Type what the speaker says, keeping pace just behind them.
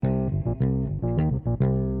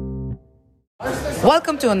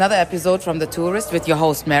Welcome to another episode from The Tourist with your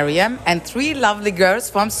host Mariam and three lovely girls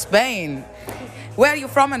from Spain. Where are you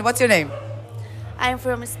from and what's your name? I'm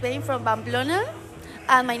from Spain, from Pamplona,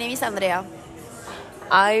 and my name is Andrea.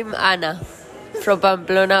 I'm Ana, from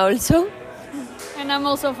Pamplona also. And I'm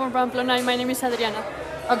also from Pamplona, and my name is Adriana.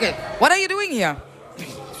 Okay, what are you doing here?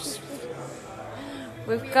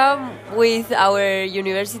 We've come with our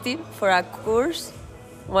university for a course,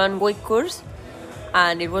 1 week course,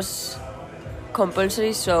 and it was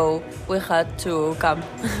compulsory, so we had to come.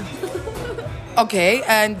 Okay,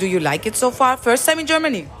 and do you like it so far? First time in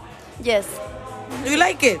Germany? Yes. Do you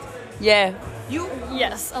like it? Yeah, You?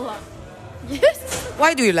 Yes, a lot. Yes.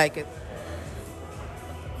 Why do you like it?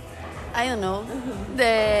 I don't know.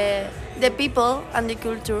 The people and the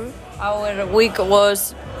culture. our week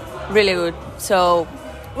was really good. So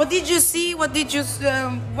What did you see?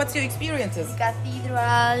 What's your experiences?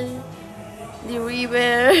 Cathedral, the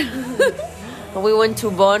river. we went to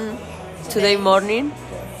Bonn today morning,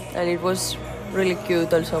 and it was really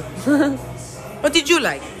cute also. What did you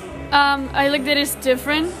like? I like that it's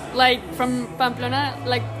different. Like from Pamplona,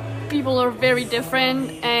 like people are very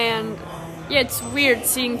different, and yeah, it's weird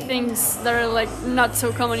seeing things that are like not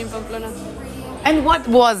so common in Pamplona. And what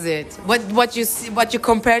was it? What you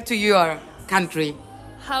compared to your country?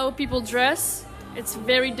 How people dress, it's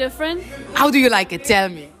very different. How do you like it? Tell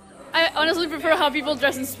me. I honestly prefer how people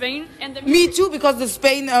dress in Spain, and the Me too, because the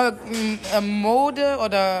Spain mode or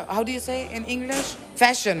the how do you say in English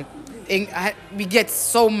fashion. We get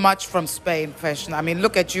so much from Spain fashion. I mean,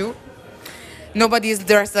 look at you. Nobody is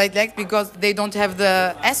dressed like that because they don't have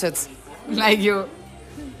the assets like you.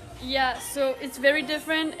 Yeah, so it's very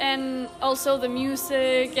different, and also the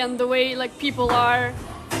music and the way like people are.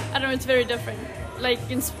 I don't know, it's very different. Like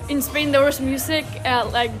in Spain there was music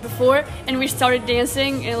like before, and we started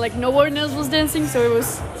dancing, and like no one else was dancing, so it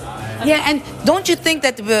was. Yeah, and don't you think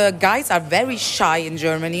that the guys are very shy in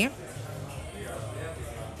Germany?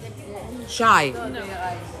 Shy. No.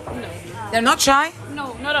 They're not shy?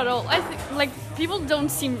 No, not at all. I think like people don't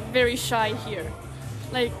seem very shy here.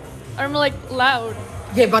 Like I'm like loud.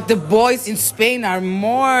 Yeah, but the boys in Spain are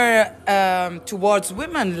more towards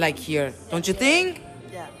women like here. Don't you think?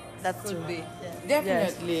 Yeah, that's true.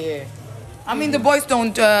 Definitely. I mean, the boys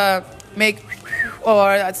don't make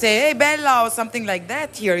or say, hey, Bella, or something like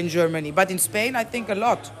that here in Germany. But in Spain, I think a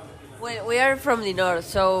lot. Well, we are from the north,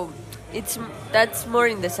 so that's more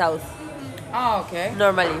in the south Oh, okay.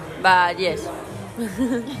 normally. But yes,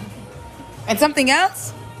 And something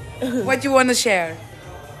else? What you want to share?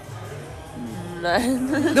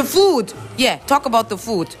 The food. Yeah, talk about the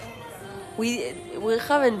food. we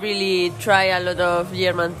haven't really tried a lot of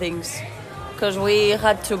German things because we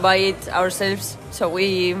had to buy it ourselves. So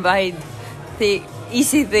we buy the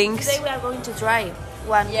easy things. Today we are going to try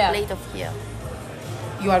one plate of here.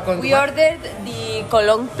 You are going We to... ordered the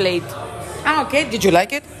Cologne plate. Ah, okay. Did you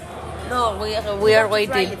like it? No, we are Try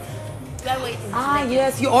waiting. it. We are waiting. Ah,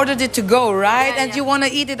 yes. You ordered it to go, right? Yeah, And yeah. you want to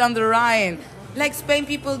eat it on the Rhine. Like Spain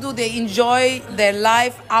people do. They enjoy their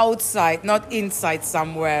life outside, not inside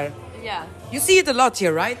somewhere. Yeah. You see it a lot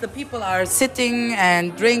here, right? The people are sitting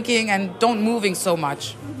and drinking and don't moving so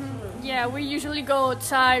much. Yeah, we usually go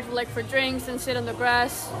outside like for drinks and sit on the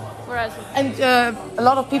grass. Whereas And a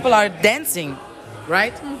lot of people are dancing,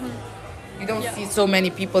 right? You don't see so many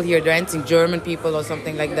people here dancing, German people or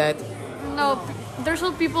something like that. no, there's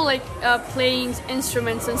no people like playing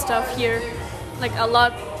instruments and stuff here, like a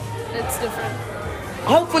lot. It's different.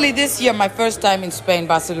 Hopefully this year, my first time in Spain,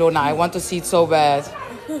 Barcelona. I want to see it so bad.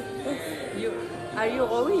 Are you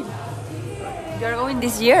going? You are going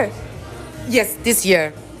this year? Yes, this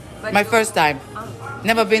year. My first time.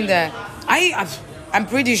 Never been there. I'm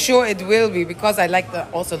pretty sure it will be because I like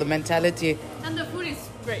also the mentality. And the food is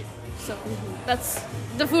great. So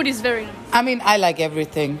the food is very nice. I mean, I like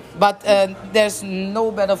everything, but there's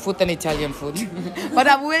no better food than Italian food. But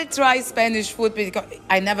I will try Spanish food because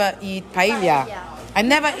I never eat paella. I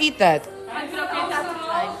never eat that.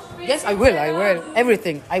 Yes, I will.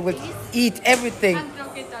 Everything. I will eat everything. And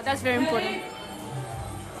croqueta, that's very important.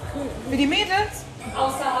 Für die Mädels?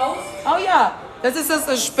 Außer Haus? Oh ja, das ist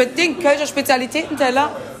das Ding, Kölscher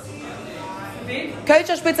Spezialitätenteller.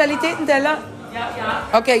 Kölscher Spezialitätenteller? Ja.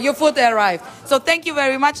 Okay, your food arrived. So thank you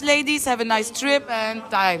very much, ladies. Have a nice trip and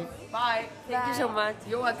time. Bye. Thank you so much.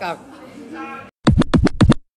 You're welcome.